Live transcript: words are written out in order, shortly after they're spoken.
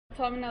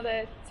Tom,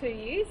 another 2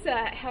 years.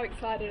 How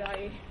excited are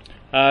you?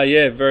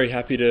 Yeah, very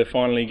happy to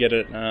finally get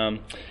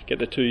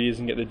the 2 years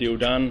and get the deal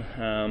done.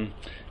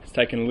 It's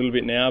taken a little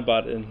bit now,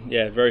 but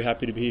yeah, very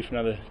happy to be here for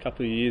another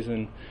couple of years.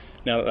 And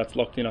now that that's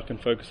locked in, I can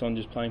focus on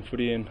just playing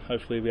footy and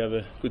hopefully we have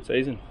a good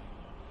season.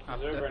 Is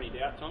there ever any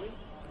doubt, Tommy?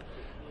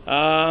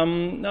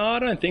 No, I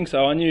don't think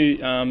so. I knew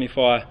if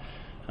I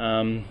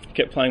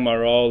kept playing my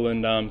role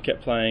and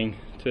kept playing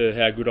to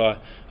how good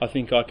I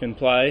think I can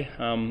play,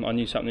 I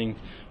knew something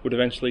would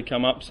eventually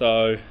come up.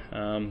 So,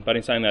 but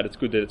in saying that, it's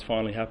good that it's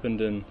finally happened,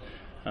 and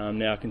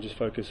now I can just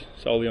focus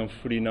solely on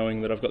footy,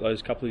 knowing that I've got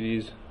those couple of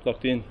years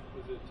locked in. Is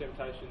there a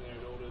temptation there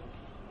at all to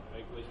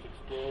at least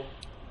explore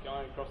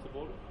going across the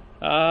border?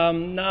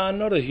 No,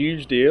 not a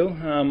huge deal.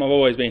 I've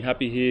always been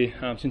happy here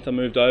since I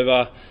moved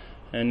over,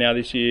 and now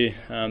this year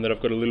that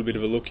I've got a little bit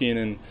of a look in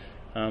and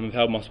I've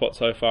held my spot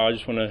so far. I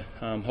just want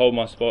to hold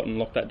my spot and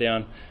lock that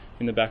down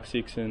in the back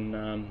six,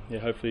 and yeah,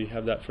 hopefully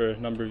have that for a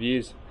number of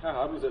years. How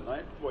hard was it,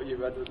 mate? What you've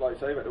had to, like you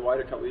say, you've had to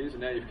wait a couple of years,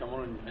 and now you've come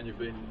on and you've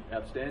been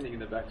outstanding in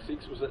the back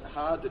six. Was it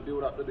hard to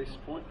build up to this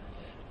point?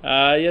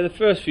 Yeah, the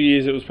first few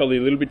years it was probably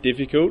a little bit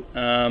difficult,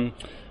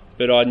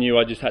 but I knew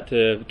I just had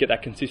to get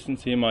that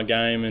consistency in my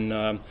game, and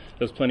there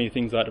was plenty of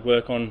things I had to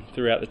work on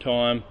throughout the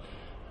time.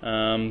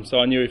 So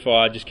I knew if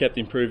I just kept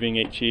improving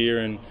each year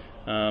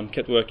and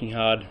kept working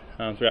hard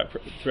throughout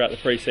the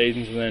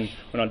pre-seasons, and then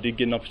when I did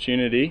get an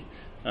opportunity,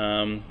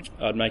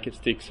 I'd make it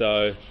stick.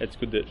 So it's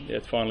good that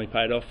it's finally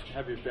paid off.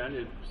 How have you found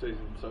your season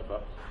so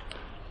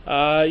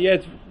far? Yeah,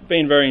 it's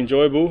been very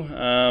enjoyable.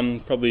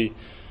 Probably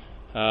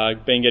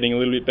been getting a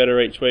little bit better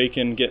each week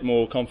and get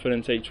more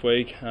confidence each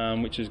week,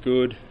 which is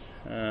good.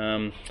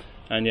 And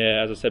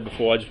yeah, as I said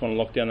before, I just want to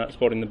lock down that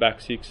spot in the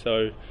back six.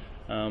 So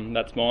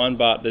that's mine.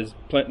 But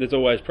there's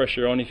always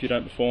pressure on if you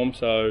don't perform.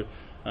 So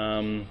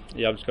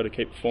yeah, I've just got to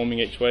keep performing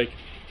each week.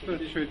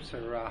 The troops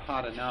are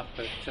hard enough,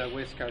 but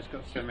West Coast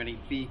got so many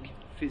big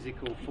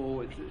physical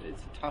forwards.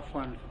 It's a tough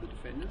one for the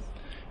defenders.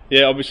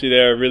 Yeah, obviously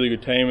they're a really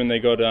good team, and they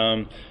got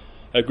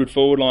a good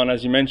forward line,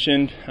 as you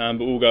mentioned. But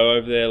we'll go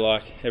over there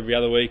like every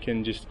other week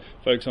and just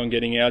focus on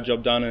getting our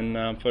job done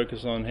and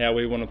focus on how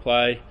we want to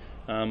play.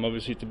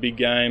 Obviously it's a big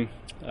game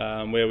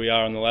where we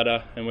are on the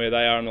ladder and where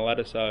they are on the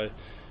ladder. So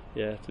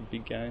yeah, it's a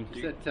big game.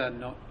 Is that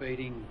not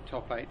beating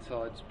top 8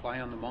 sides play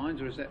on the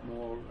minds, or is that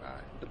more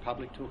the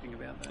public talking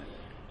about that?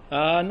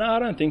 No, I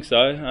don't think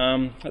so.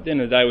 At the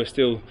end of the day, we're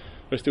still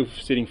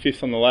sitting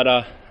 5th on the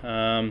ladder,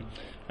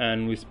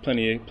 and with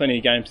plenty of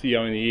games to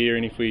go in the year.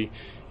 And if we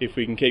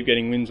can keep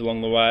getting wins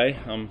along the way,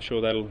 I'm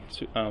sure that'll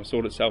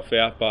sort itself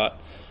out. But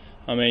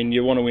I mean,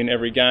 you want to win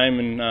every game,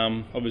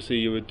 and obviously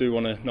you do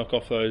want to knock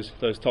off those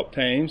top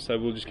teams. So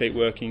we'll just keep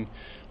working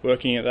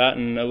at that.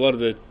 And a lot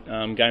of the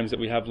games that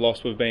we have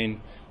lost, we've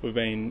been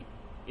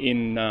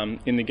in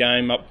the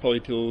game up probably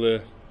till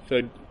the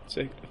third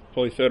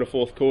or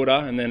fourth quarter,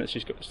 and then it's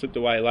just got slipped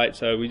away late.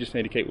 So we just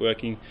need to keep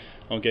working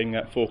on getting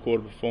that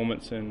 4-quarter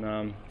performance,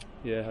 and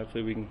yeah,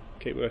 hopefully we can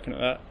keep working at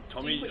that.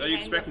 Tommy, are you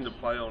expecting to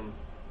play on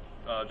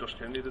Josh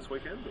Kennedy this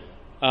weekend?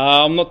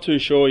 I'm not too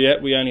sure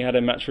yet. We only had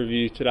a match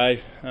review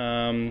today,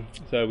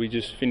 so we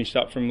just finished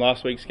up from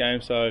last week's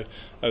game. So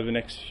over the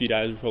next few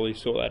days we'll probably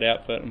sort that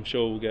out, but I'm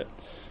sure we'll get.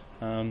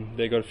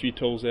 They've got a few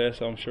tools there,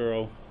 so I'm sure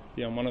I'll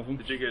be on one of them.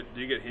 Did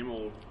you get him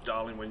or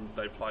Darling when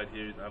they played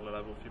here in Adelaide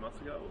Oval a few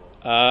months ago?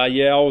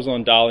 Yeah, I was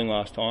on Darling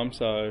last time,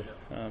 so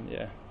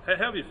yeah. How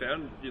have you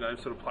found,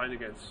 sort of playing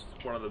against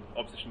one of the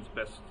opposition's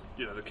best,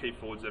 the key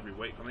forwards every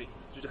week? I mean,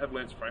 did you have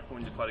Lance Franklin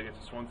when you played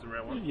against the Swans in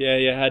round 1?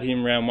 Yeah, had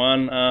him round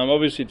 1.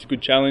 Obviously, it's a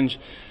good challenge.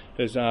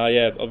 There's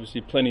obviously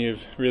plenty of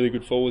really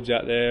good forwards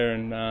out there,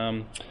 and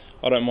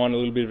I don't mind a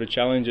little bit of a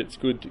challenge. It's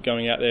good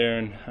going out there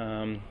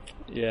and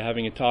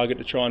having a target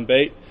to try and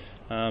beat.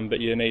 But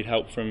you need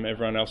help from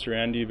everyone else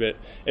around you. But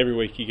every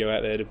week you go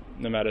out there,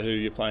 no matter who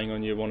you're playing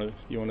on, you want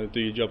to do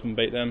your job and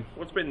beat them.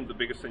 What's been the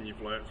biggest thing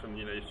you've learnt from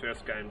your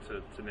first game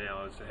to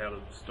now as to how to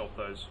stop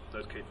those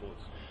key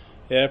forwards?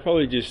 Yeah,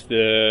 probably just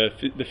the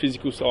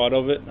physical side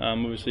of it.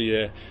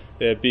 Obviously,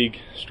 they're big,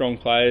 strong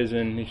players,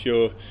 and if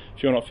you're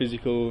not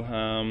physical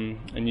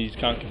and you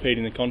can't compete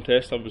in the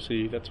contest,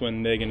 obviously that's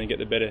when they're going to get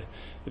the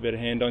better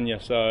hand on you.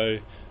 So.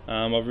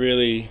 I've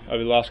really,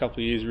 over the last couple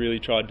of years, really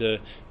tried to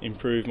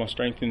improve my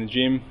strength in the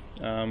gym,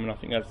 and I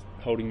think that's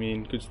holding me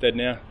in good stead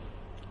now.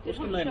 Did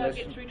Homsch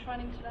get through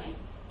training today?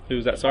 Who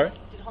was that, sorry?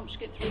 Did Homsch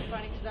get through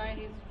training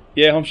today?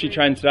 Yeah, Homsch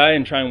trained today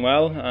and trained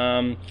well,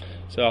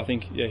 so I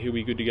think he'll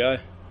be good to go.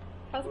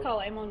 How's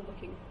Carl Amon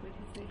looking with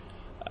his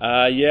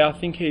knee? Yeah, I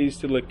think he's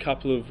still a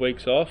couple of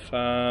weeks off.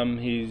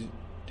 He's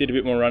did a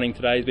bit more running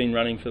today. He's been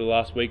running for the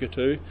last week or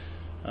two.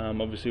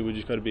 Obviously, we've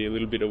just got to be a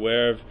little bit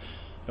aware of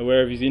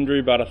his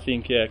injury, but I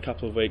think a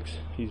couple of weeks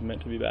he's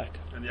meant to be back.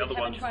 And the other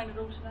ones. Did Hammond train at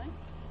all today?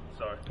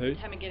 Sorry. Who? Did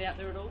Hammond get out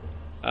there at all?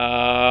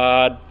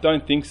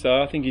 Don't think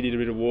so. I think he did a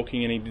bit of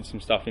walking and he did some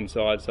stuff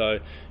inside. So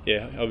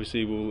yeah,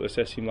 obviously we'll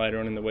assess him later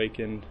on in the week,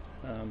 and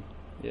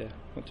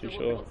not too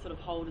sure. What sort of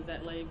hole does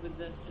that leave with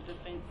the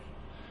defence?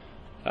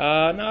 No,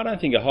 I don't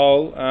think a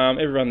hole.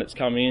 Everyone that's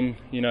come in,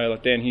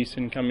 like Dan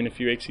Houston come in a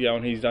few weeks ago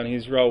and he's done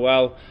his role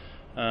well.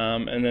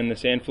 and then the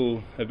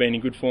Sandful have been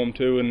in good form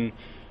too, and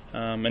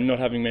not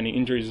having many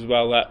injuries as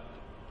well.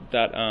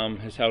 That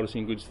has held us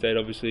in good stead.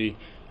 Obviously,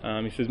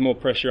 if there's more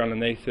pressure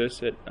underneath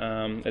us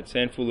at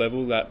Sandful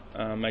level, that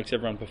makes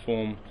everyone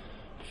perform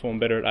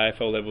better at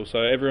AFL level. So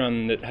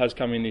everyone that has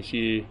come in this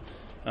year,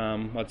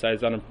 I'd say,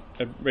 has done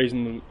a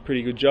reasonably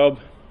pretty good job.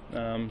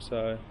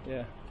 So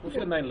yeah. What's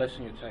the main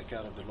lesson you take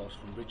out of the loss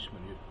from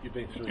Richmond? You've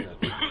been through that.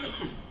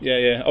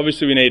 Yeah.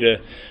 Obviously,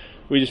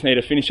 we just need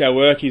to finish our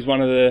work. He's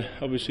one of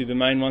the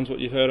main ones. What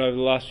you've heard over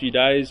the last few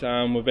days.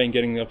 We've been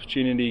getting the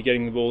opportunity,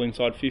 getting the ball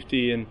inside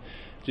 50, and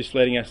just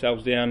letting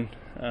ourselves down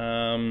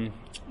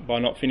by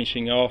not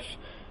finishing off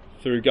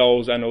through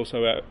goals and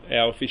also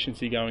our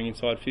efficiency going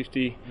inside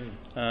 50.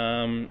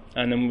 And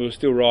then we were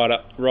still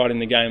right in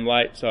the game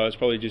late, so it's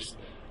probably just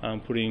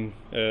putting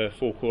a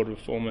four-quarter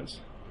performance.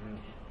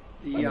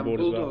 The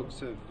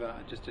Bulldogs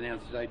have just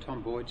announced today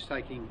Tom Boyd's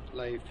taking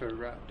leave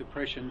for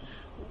depression.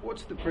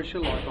 What's the pressure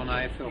like on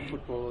AFL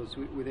footballers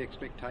with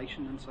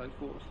expectation and so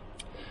forth?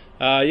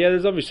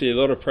 There's obviously a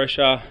lot of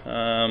pressure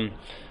and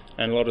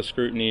a lot of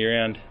scrutiny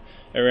around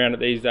it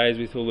these days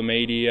with all the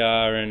media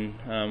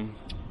and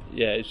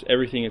it's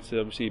everything. It's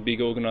obviously a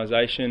big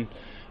organisation,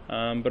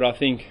 but I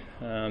think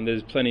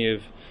there's plenty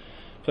of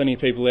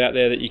people out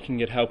there that you can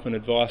get help and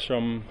advice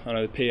from. I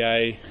know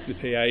the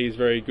PA is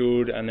very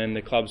good, and then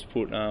the clubs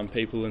put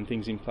people and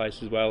things in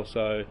place as well.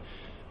 So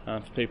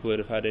for people that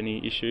have had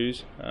any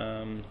issues,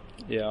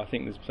 I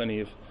think there's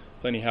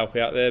plenty help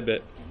out there.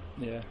 But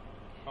yeah,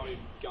 I'm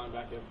going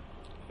back a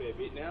fair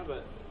bit now,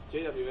 but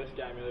GWS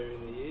game earlier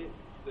in the year,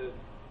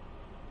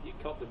 you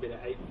copped a bit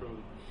of heat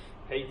from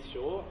Heath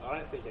Shaw. I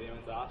don't think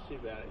anyone's asked you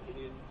about it.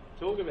 Can you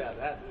talk about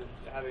that,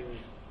 having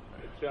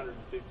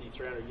 250,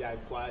 300 game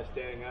players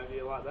standing over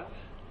you like that?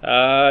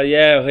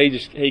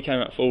 He came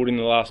up forward in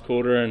the last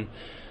quarter, and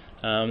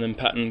then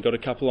Patton got a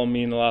couple on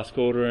me in the last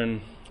quarter,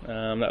 and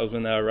that was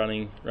when they were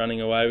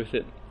running away with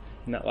it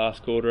in that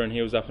last quarter, and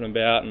he was up and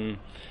about, and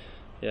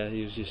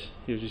he was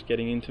just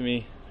getting into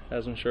me,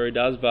 as I'm sure he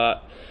does.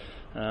 But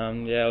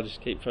I'll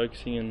just keep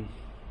focusing and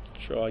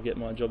try to get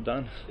my job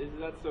done. Is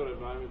that sort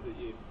of moment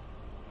that you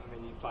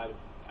played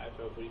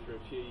AFL footy for a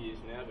few years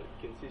now, but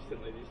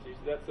consistently this year,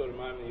 is that sort of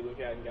moment you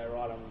look out and go,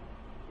 right,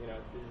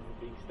 this is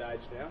the big stage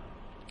now?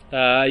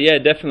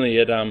 Definitely.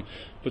 It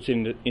puts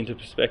it into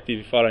perspective.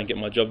 If I don't get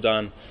my job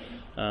done,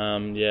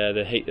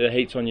 the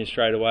heat's on you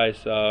straight away.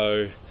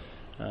 So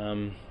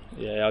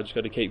I just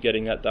got to keep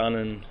getting that done,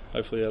 and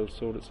hopefully it'll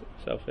sort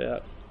itself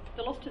out.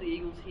 The loss to the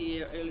Eagles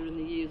here earlier in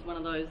the year is one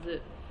of those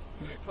that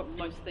probably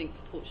most think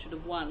Port should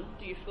have won.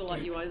 Do you feel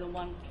like you owe them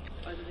one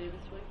over there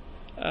this week?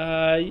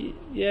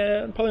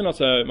 Probably not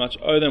so much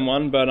owe them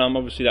one, but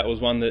obviously that was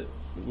one that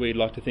we'd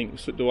like to think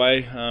slipped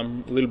away. A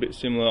little bit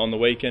similar on the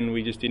weekend,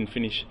 we just didn't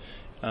finish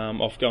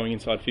off going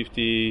inside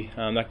 50.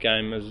 That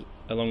game,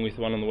 along with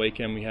the one on the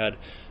weekend, we had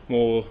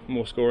more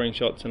scoring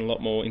shots and a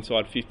lot more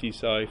inside 50.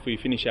 So if we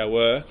finish our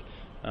work,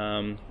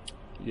 I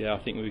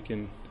think we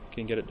can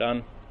get it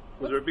done.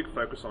 Was there a big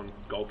focus on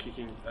goal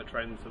kicking at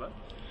training today?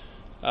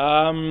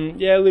 A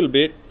little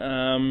bit,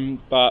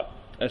 but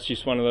that's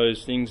just one of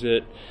those things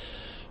that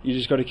you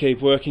just got to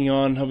keep working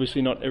on.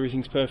 Obviously, not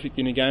everything's perfect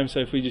in a game, so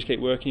if we just keep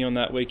working on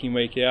that week in,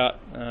 week out,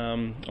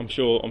 I'm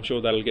sure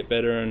that'll get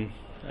better.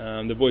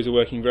 And the boys are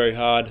working very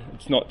hard.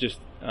 It's not just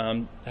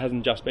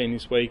hasn't just been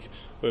this week.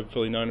 We've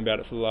probably known about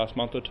it for the last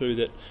month or two,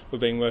 that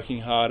we've been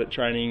working hard at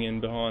training and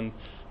behind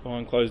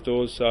closed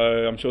doors. So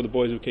I'm sure the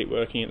boys will keep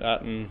working at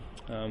that, and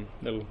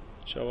they'll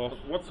show off.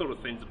 What sort of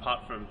things,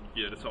 apart from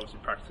just obviously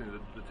practicing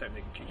the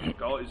technique of kicking a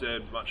goal, is there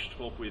much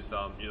talk with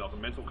like a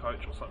mental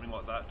coach or something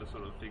like that to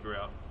sort of figure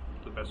out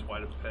the best way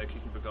to prepare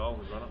kicking for goal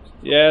and run-ups?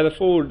 The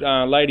forward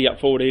lady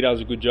up forward, he does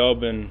a good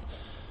job, and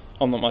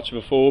I'm not much of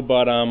a forward,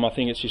 but I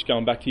think it's just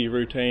going back to your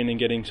routine and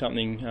getting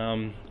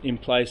something in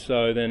place,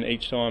 so then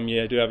each time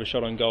you do have a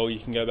shot on goal, you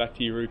can go back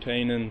to your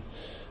routine,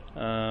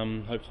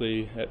 and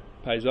hopefully it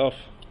pays off.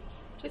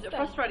 Is it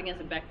frustrating as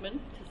a backman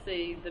to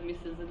see the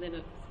misses and then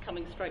it's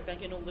coming straight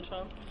back in all the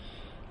time?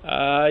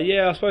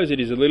 I suppose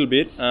it is a little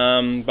bit,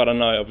 but I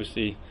know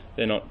obviously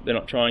they're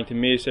not trying to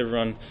miss.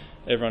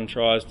 Everyone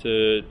tries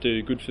to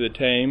do good for the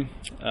team,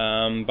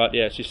 but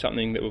it's just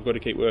something that we've got to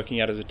keep working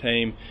at as a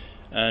team,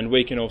 and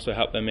we can also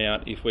help them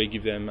out if we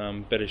give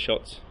them better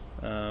shots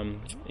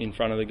in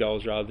front of the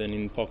goals rather than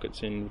in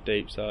pockets and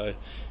deep. So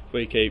if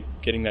we keep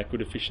getting that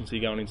good efficiency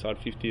going inside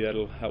 50,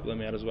 that'll help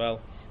them out as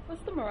well.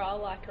 What's the morale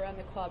like around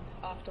the club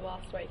after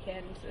last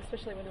weekend,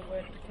 especially when the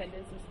word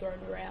pretenders is thrown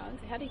around?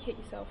 How do you keep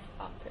yourself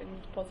up and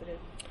positive?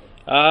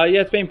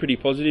 It's been pretty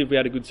positive. We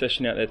had a good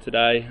session out there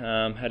today.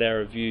 Had our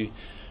review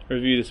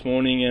this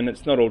morning, and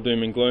it's not all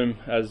doom and gloom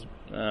as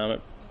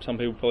some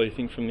people probably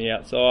think from the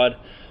outside.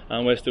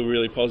 We're still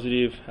really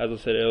positive. As I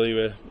said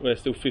earlier, we're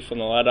still fifth on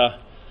the ladder,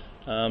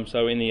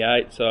 so in the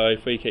 8. So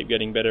if we keep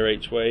getting better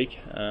each week,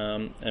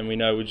 and we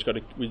know we just got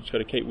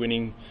to keep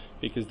winning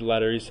because the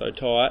ladder is so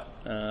tight.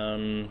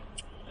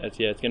 It's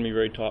going to be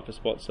very tight for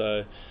spots.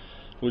 So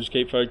we'll just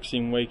keep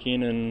focusing week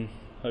in, and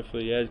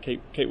hopefully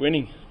keep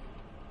winning.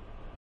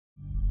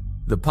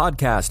 The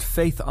podcast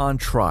Faith on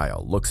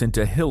Trial looks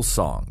into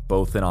Hillsong,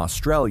 both in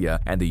Australia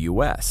and the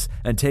US,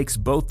 and takes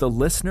both the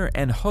listener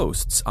and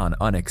hosts on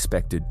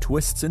unexpected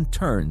twists and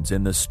turns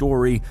in the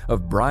story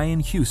of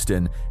Brian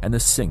Houston and the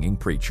Singing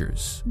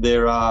Preachers.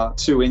 There are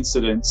 2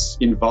 incidents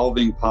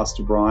involving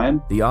Pastor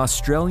Brian. The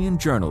Australian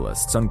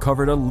journalists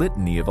uncovered a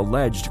litany of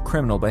alleged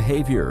criminal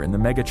behavior in the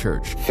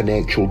megachurch.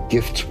 Financial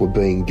gifts were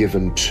being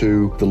given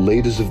to the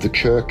leaders of the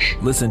church.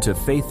 Listen to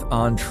Faith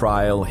on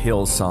Trial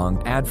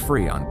Hillsong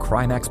ad-free on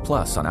Crimex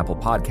Plus on Apple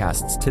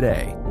Podcasts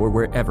today or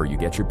wherever you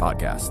get your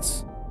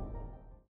podcasts.